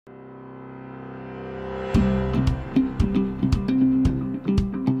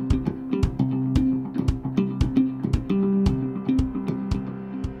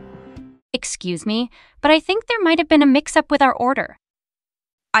Excuse me, but I think there might have been a mix-up with our order.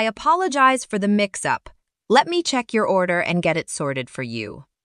 I apologize for the mix-up. Let me check your order and get it sorted for you.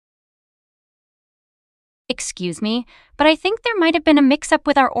 Excuse me, but I think there might have been a mix-up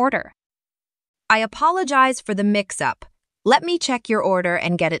with our order. I apologize for the mix-up. Let me check your order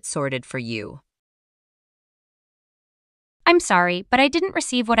and get it sorted for you. I'm sorry, but I didn't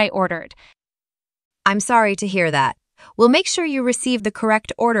receive what I ordered. I'm sorry to hear that. We'll make sure you receive the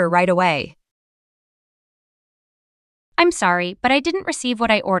correct order right away. I'm sorry, but I didn't receive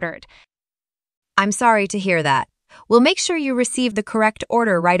what I ordered. I'm sorry to hear that. We'll make sure you receive the correct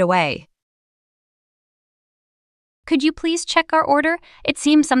order right away. Could you please check our order? It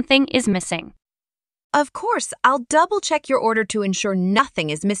seems something is missing. Of course, I'll double-check your order to ensure nothing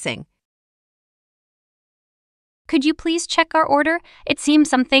is missing. Could you please check our order? It seems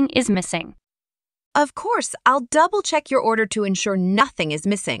something is missing. Of course, I'll double-check your order to ensure nothing is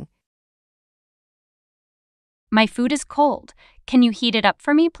missing. My food is cold. Can you heat it up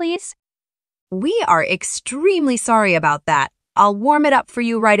for me, please? We are extremely sorry about that. I'll warm it up for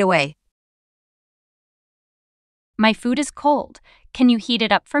you right away. My food is cold. Can you heat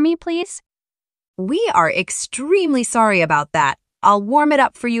it up for me, please? We are extremely sorry about that. I'll warm it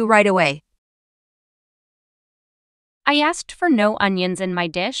up for you right away. I asked for no onions in my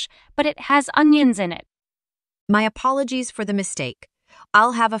dish, but it has onions in it. My apologies for the mistake.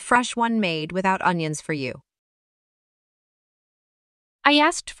 I'll have a fresh one made without onions for you. I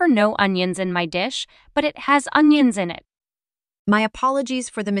asked for no onions in my dish, but it has onions in it. My apologies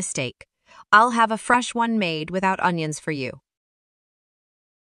for the mistake. I'll have a fresh one made without onions for you.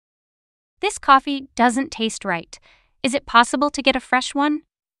 This coffee doesn't taste right. Is it possible to get a fresh one?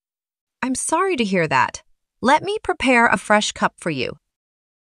 I'm sorry to hear that. Let me prepare a fresh cup for you.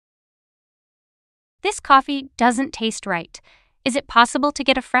 This coffee doesn't taste right. Is it possible to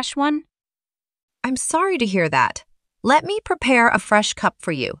get a fresh one? I'm sorry to hear that. Let me prepare a fresh cup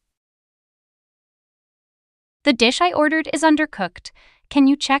for you. The dish I ordered is undercooked. Can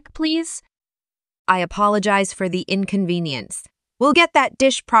you check, please? I apologize for the inconvenience. We'll get that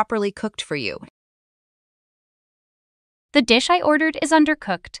dish properly cooked for you. The dish I ordered is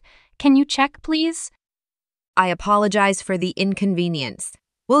undercooked. Can you check, please? I apologize for the inconvenience.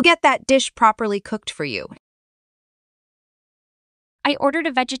 We'll get that dish properly cooked for you. I ordered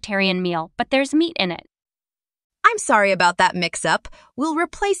a vegetarian meal, but there's meat in it. I'm sorry about that mix-up. We'll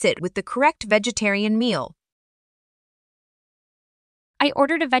replace it with the correct vegetarian meal. I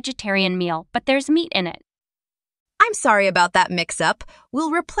ordered a vegetarian meal, but there's meat in it. I'm sorry about that mix-up.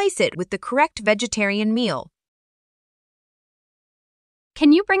 We'll replace it with the correct vegetarian meal.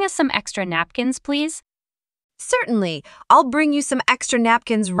 Can you bring us some extra napkins, please? Certainly. I'll bring you some extra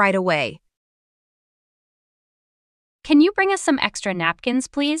napkins right away. Can you bring us some extra napkins,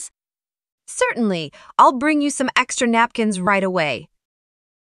 please? Certainly. I'll bring you some extra napkins right away.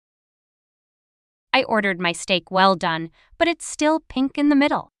 I ordered my steak well done, but it's still pink in the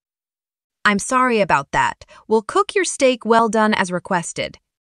middle. I'm sorry about that. We'll cook your steak well done as requested.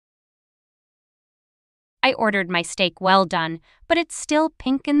 I ordered my steak well done, but it's still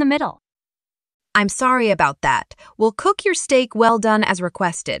pink in the middle. I'm sorry about that. We'll cook your steak well done as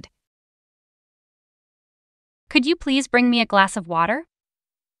requested. Could you please bring me a glass of water?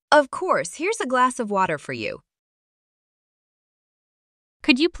 Of course, here's a glass of water for you.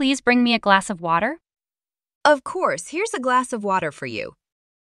 Could you please bring me a glass of water? Of course, here's a glass of water for you.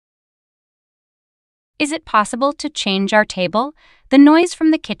 Is it possible to change our table? The noise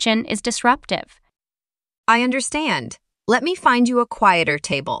from the kitchen is disruptive. I understand. Let me find you a quieter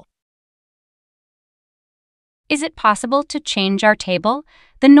table. Is it possible to change our table?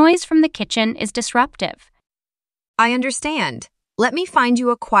 The noise from the kitchen is disruptive. I understand. Let me find you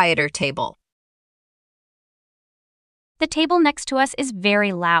a quieter table. The table next to us is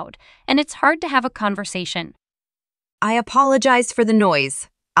very loud, and it's hard to have a conversation. I apologize for the noise.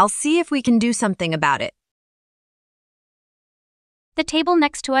 I'll see if we can do something about it. The table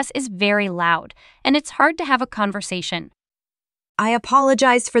next to us is very loud, and it's hard to have a conversation. I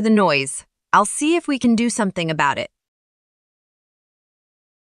apologize for the noise. I'll see if we can do something about it.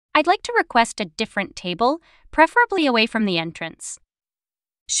 I'd like to request a different table, preferably away from the entrance.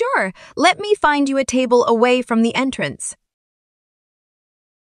 Sure, let me find you a table away from the entrance.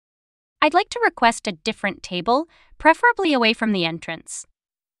 I'd like to request a different table, preferably away from the entrance.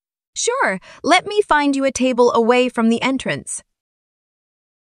 Sure, let me find you a table away from the entrance.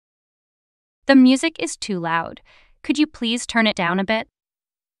 The music is too loud. Could you please turn it down a bit?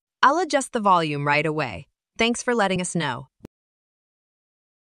 I'll adjust the volume right away. Thanks for letting us know.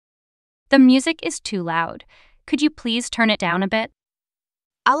 The music is too loud. Could you please turn it down a bit?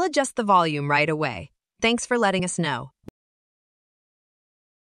 I'll adjust the volume right away. Thanks for letting us know.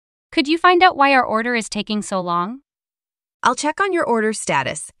 Could you find out why our order is taking so long? I'll check on your order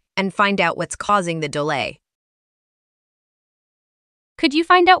status and find out what's causing the delay. Could you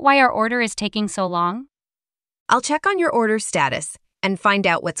find out why our order is taking so long? I'll check on your order status and find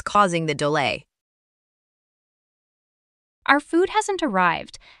out what's causing the delay. Our food hasn't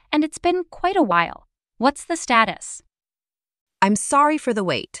arrived, and it's been quite a while. What's the status? I'm sorry for the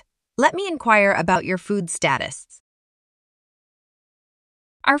wait. Let me inquire about your food status.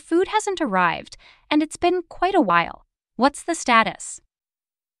 Our food hasn't arrived, and it's been quite a while. What's the status?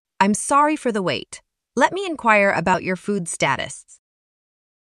 I'm sorry for the wait. Let me inquire about your food status.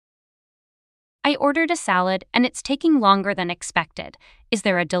 I ordered a salad, and it's taking longer than expected. Is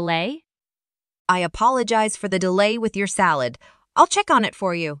there a delay? I apologize for the delay with your salad. I'll check on it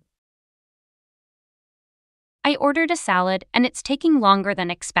for you. I ordered a salad, and it's taking longer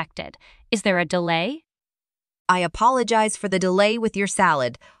than expected. Is there a delay? I apologize for the delay with your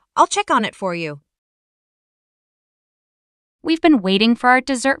salad. I'll check on it for you. We've been waiting for our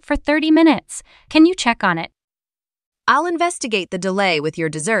dessert for 30 minutes. Can you check on it? I'll investigate the delay with your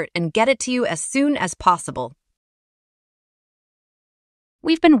dessert and get it to you as soon as possible.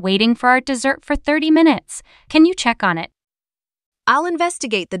 We've been waiting for our dessert for 30 minutes. Can you check on it? I'll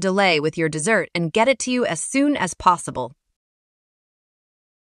investigate the delay with your dessert and get it to you as soon as possible.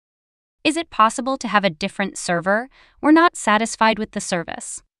 Is it possible to have a different server? We're not satisfied with the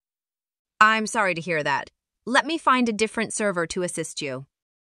service. I'm sorry to hear that. Let me find a different server to assist you.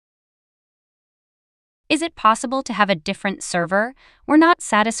 Is it possible to have a different server? We're not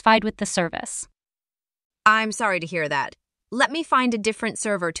satisfied with the service. I'm sorry to hear that. Let me find a different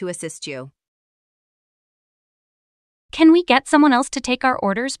server to assist you. Can we get someone else to take our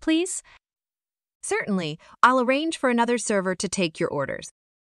orders, please? Certainly, I'll arrange for another server to take your orders.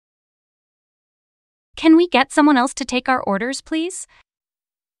 Can we get someone else to take our orders, please?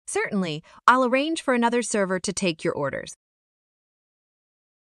 Certainly, I'll arrange for another server to take your orders.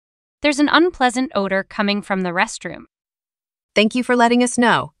 There's an unpleasant odor coming from the restroom. Thank you for letting us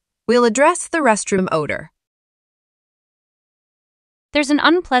know. We'll address the restroom odor. There's an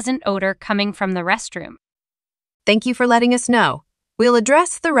unpleasant odor coming from the restroom. Thank you for letting us know. We'll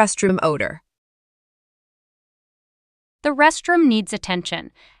address the restroom odor. The restroom needs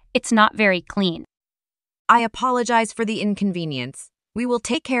attention. It's not very clean. I apologize for the inconvenience. We will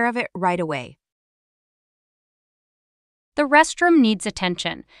take care of it right away. The restroom needs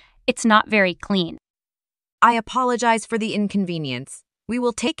attention. It's not very clean. I apologize for the inconvenience. We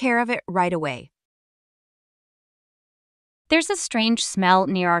will take care of it right away. There's a strange smell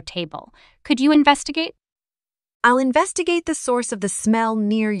near our table. Could you investigate? I'll investigate the source of the smell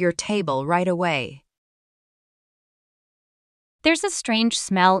near your table right away. There's a strange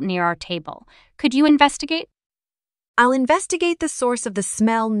smell near our table. Could you investigate? I'll investigate the source of the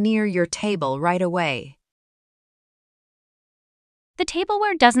smell near your table right away. The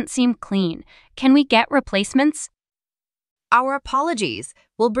tableware doesn't seem clean. Can we get replacements? Our apologies.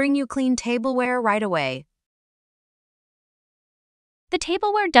 We'll bring you clean tableware right away. The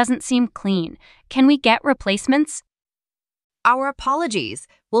tableware doesn't seem clean. Can we get replacements? Our apologies.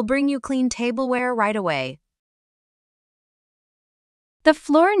 We'll bring you clean tableware right away. The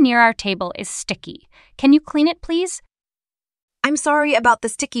floor near our table is sticky. Can you clean it, please? I'm sorry about the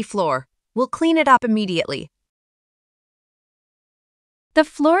sticky floor. We'll clean it up immediately. The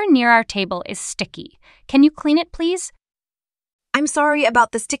floor near our table is sticky. Can you clean it, please? I'm sorry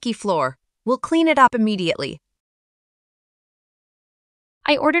about the sticky floor. We'll clean it up immediately.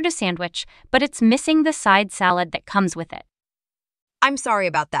 I ordered a sandwich, but it's missing the side salad that comes with it. I'm sorry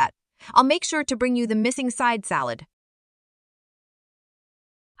about that. I'll make sure to bring you the missing side salad.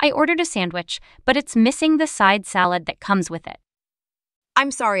 I ordered a sandwich, but it's missing the side salad that comes with it.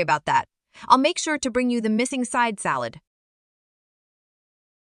 I'm sorry about that. I'll make sure to bring you the missing side salad.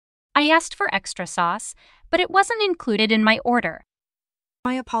 I asked for extra sauce, but it wasn't included in my order.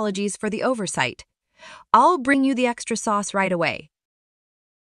 My apologies for the oversight. I'll bring you the extra sauce right away.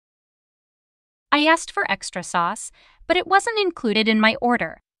 I asked for extra sauce, but it wasn't included in my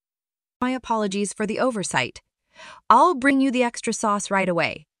order. My apologies for the oversight. I'll bring you the extra sauce right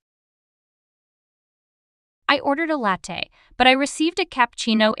away. I ordered a latte, but I received a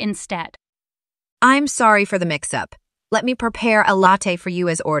cappuccino instead. I'm sorry for the mix-up. Let me prepare a latte for you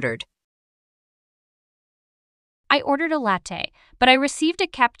as ordered. I ordered a latte, but I received a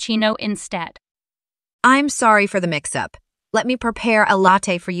cappuccino instead. I'm sorry for the mix-up. Let me prepare a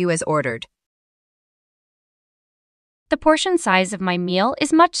latte for you as ordered. The portion size of my meal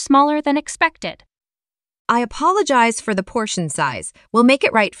is much smaller than expected. I apologize for the portion size. We'll make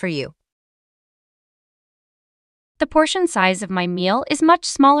it right for you. The portion size of my meal is much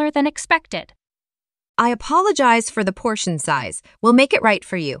smaller than expected. I apologize for the portion size. We'll make it right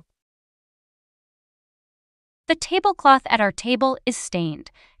for you. The tablecloth at our table is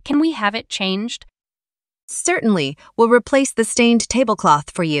stained. Can we have it changed? Certainly, we'll replace the stained tablecloth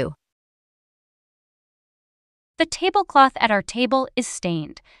for you. The tablecloth at our table is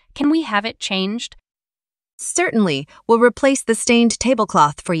stained. Can we have it changed? Certainly, we'll replace the stained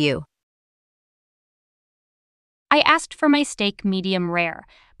tablecloth for you. I asked for my steak medium rare,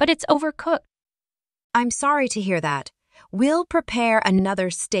 but it's overcooked. I'm sorry to hear that. We'll prepare another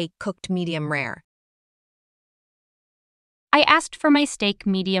steak cooked medium rare. I asked for my steak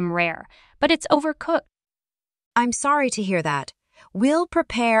medium rare, but it's overcooked. I'm sorry to hear that. We'll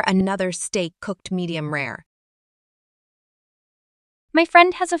prepare another steak cooked medium rare. My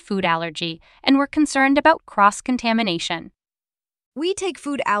friend has a food allergy, and we're concerned about cross-contamination. We take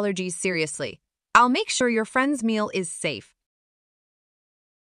food allergies seriously. I'll make sure your friend's meal is safe.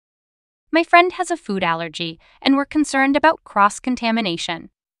 My friend has a food allergy, and we're concerned about cross-contamination.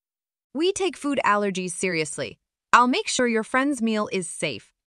 We take food allergies seriously. I'll make sure your friend's meal is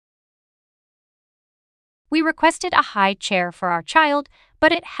safe. We requested a high chair for our child,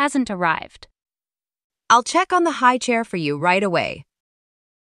 but it hasn't arrived. I'll check on the high chair for you right away.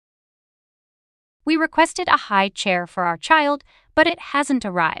 We requested a high chair for our child, but it hasn't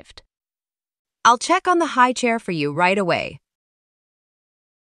arrived. I'll check on the high chair for you right away.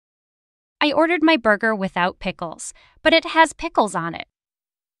 I ordered my burger without pickles, but it has pickles on it.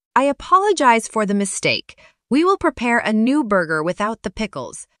 I apologize for the mistake. We will prepare a new burger without the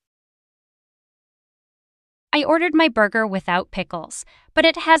pickles. I ordered my burger without pickles, but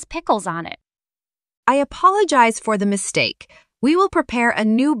it has pickles on it. I apologize for the mistake. We will prepare a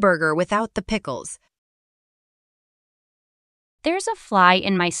new burger without the pickles. There's a fly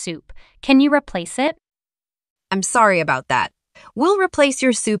in my soup. Can you replace it? I'm sorry about that. We'll replace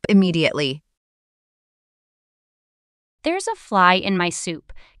your soup immediately. There's a fly in my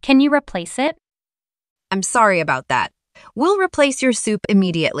soup. Can you replace it? I'm sorry about that. We'll replace your soup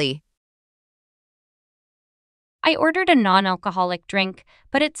immediately. I ordered a non-alcoholic drink,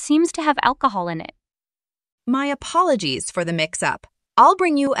 but it seems to have alcohol in it. My apologies for the mix-up. I'll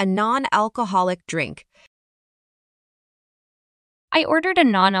bring you a non-alcoholic drink. I ordered a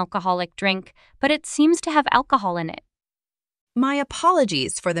non-alcoholic drink, but it seems to have alcohol in it. My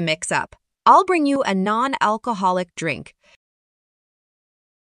apologies for the mix-up. I'll bring you a non-alcoholic drink.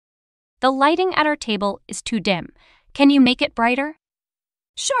 The lighting at our table is too dim. Can you make it brighter?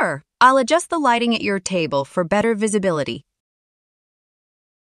 Sure, I'll adjust the lighting at your table for better visibility.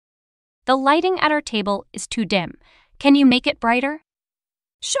 The lighting at our table is too dim. Can you make it brighter?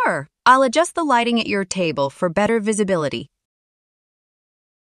 Sure, I'll adjust the lighting at your table for better visibility.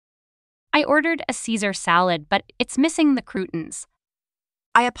 I ordered a Caesar salad, but it's missing the croutons.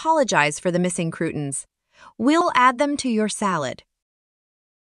 I apologize for the missing croutons. We'll add them to your salad.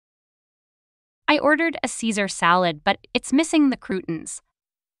 I ordered a Caesar salad, but it's missing the croutons.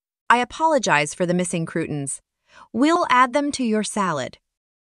 I apologize for the missing croutons. We'll add them to your salad.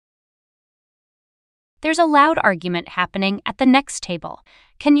 There's a loud argument happening at the next table.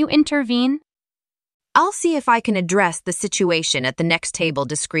 Can you intervene? I'll see if I can address the situation at the next table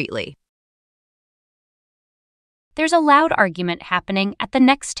discreetly. There's a loud argument happening at the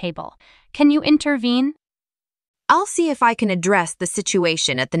next table. Can you intervene? I'll see if I can address the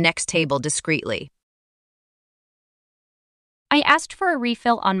situation at the next table discreetly. I asked for a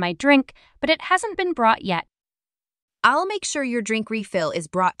refill on my drink, but it hasn't been brought yet. I'll make sure your drink refill is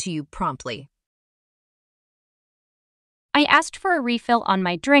brought to you promptly. I asked for a refill on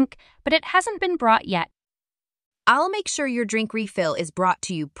my drink, but it hasn't been brought yet. I'll make sure your drink refill is brought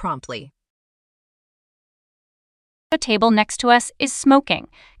to you promptly. The table next to us is smoking.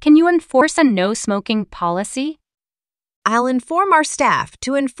 Can you enforce a no-smoking policy? I'll inform our staff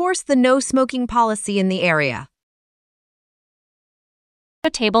to enforce the no-smoking policy in the area. The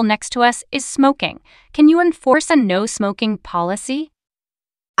table next to us is smoking. Can you enforce a no-smoking policy?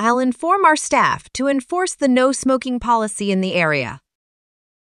 I'll inform our staff to enforce the no-smoking policy in the area.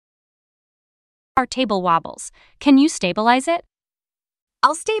 Our table wobbles. Can you stabilize it?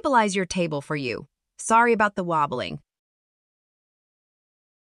 I'll stabilize your table for you. Sorry about the wobbling.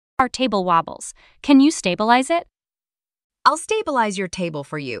 Our table wobbles. Can you stabilize it? I'll stabilize your table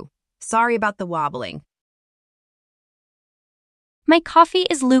for you. Sorry about the wobbling. My coffee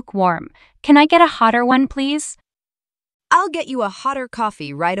is lukewarm. Can I get a hotter one, please? I'll get you a hotter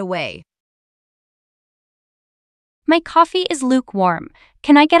coffee right away. My coffee is lukewarm.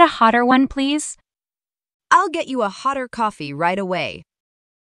 Can I get a hotter one, please? I'll get you a hotter coffee right away.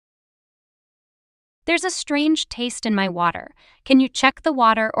 There's a strange taste in my water. Can you check the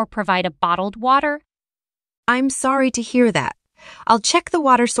water or provide a bottled water? I'm sorry to hear that. I'll check the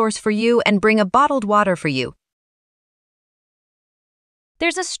water source for you and bring a bottled water for you.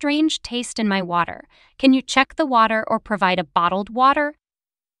 There's a strange taste in my water. Can you check the water or provide a bottled water?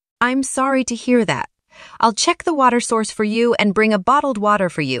 I'm sorry to hear that. I'll check the water source for you and bring a bottled water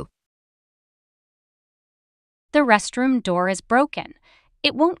for you. The restroom door is broken.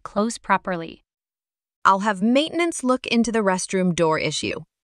 It won't close properly. I'll have maintenance look into the restroom door issue.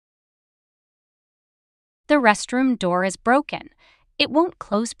 The restroom door is broken. It won't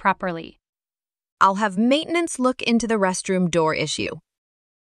close properly. I'll have maintenance look into the restroom door issue.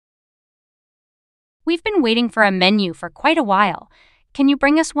 We've been waiting for a menu for quite a while. Can you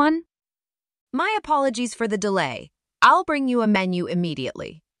bring us one? My apologies for the delay. I'll bring you a menu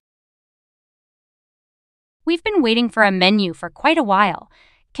immediately. We've been waiting for a menu for quite a while.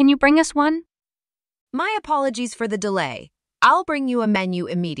 Can you bring us one? My apologies for the delay. I'll bring you a menu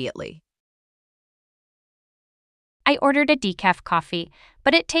immediately. I ordered a decaf coffee,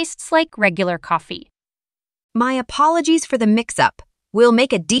 but it tastes like regular coffee. My apologies for the mix-up. We'll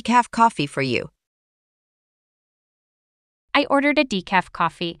make a decaf coffee for you. I ordered a decaf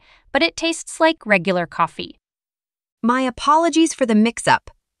coffee, but it tastes like regular coffee. My apologies for the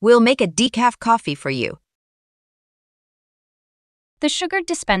mix-up. We'll make a decaf coffee for you. The sugar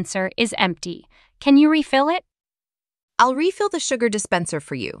dispenser is empty. Can you refill it? I'll refill the sugar dispenser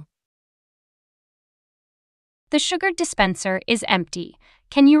for you. The sugar dispenser is empty.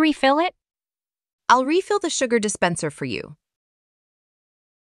 Can you refill it? I'll refill the sugar dispenser for you.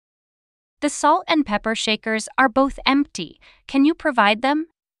 The salt and pepper shakers are both empty. Can you provide them?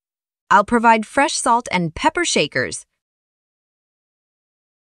 I'll provide fresh salt and pepper shakers.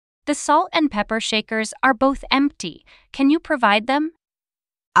 The salt and pepper shakers are both empty. Can you provide them?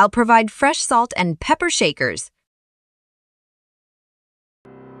 I'll provide fresh salt and pepper shakers.